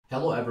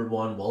Hello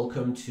everyone,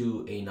 welcome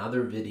to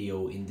another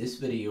video. In this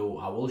video,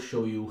 I will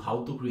show you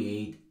how to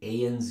create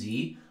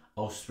ANZ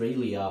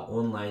Australia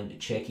online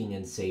checking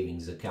and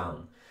savings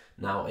account.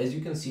 Now, as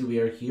you can see, we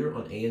are here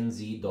on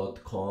anz.com.au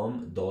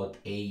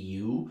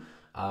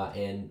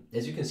and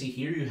as you can see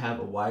here, you have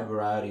a wide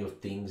variety of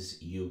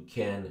things you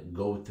can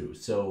go through.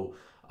 So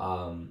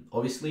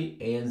obviously,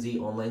 ANZ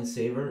Online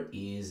Saver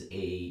is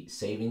a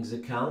savings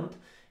account.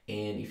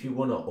 And if you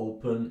want to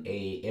open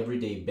a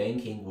everyday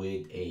banking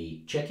with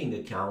a checking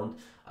account,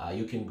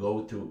 you can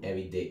go through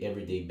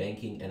everyday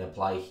banking and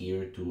apply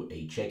here to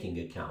a checking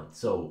account.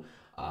 So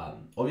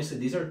obviously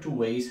these are two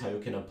ways how you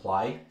can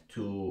apply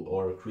to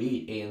or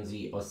create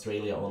ANZ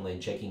Australia online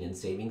checking and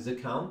savings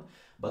account.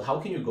 But how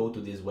can you go to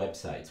these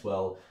websites?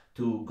 Well,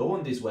 to go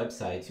on these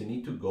websites, you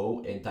need to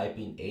go and type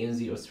in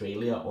ANZ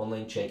Australia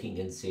online checking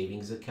and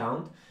savings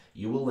account.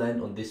 You will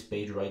land on this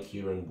page right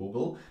here on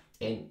Google.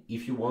 And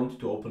if you want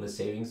to open a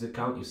savings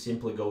account, you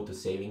simply go to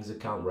savings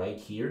account right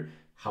here.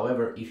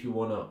 However, if you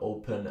want to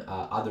open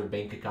other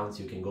bank accounts,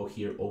 you can go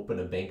here, open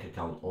a bank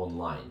account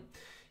online.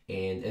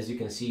 And as you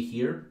can see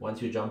here,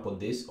 once you jump on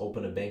this,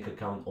 open a bank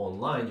account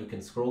online, you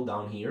can scroll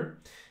down here.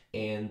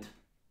 And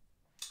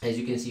as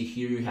you can see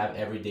here, you have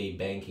everyday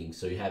banking.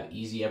 So you have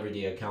easy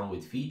everyday account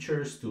with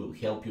features to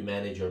help you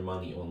manage your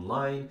money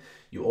online.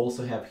 You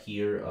also have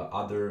here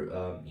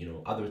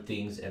other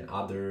things and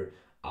other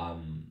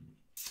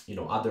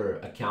other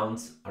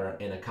accounts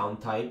and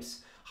account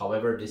types.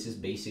 However, this is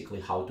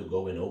basically how to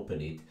go and open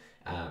it.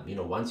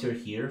 Once you're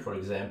here, for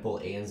example,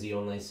 ANZ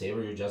Online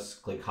Saver, you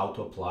just click how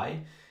to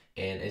apply.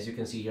 And as you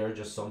can see here,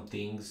 just some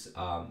things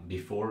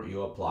before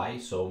you apply.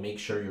 So make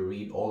sure you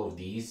read all of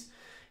these.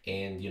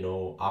 And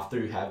after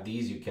you have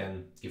these, you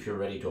can, if you're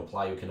ready to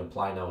apply, you can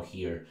apply now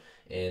here.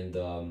 And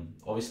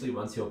obviously,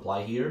 once you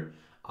apply here,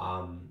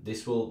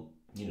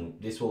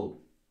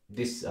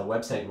 this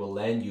website will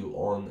land you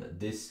on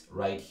this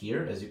right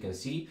here, as you can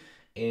see.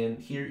 And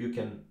here you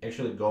can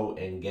actually go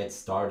and get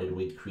started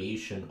with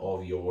creation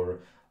of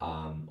your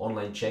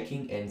online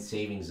checking and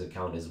savings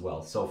account as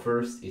well. So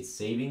first it's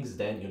savings,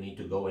 then you need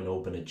to go and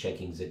open a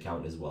checkings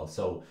account as well.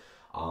 So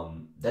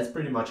that's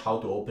pretty much how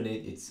to open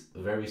it. It's a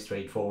very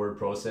straightforward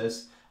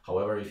process.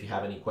 However, if you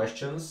have any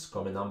questions,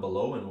 comment down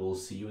below and we'll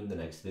see you in the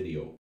next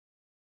video.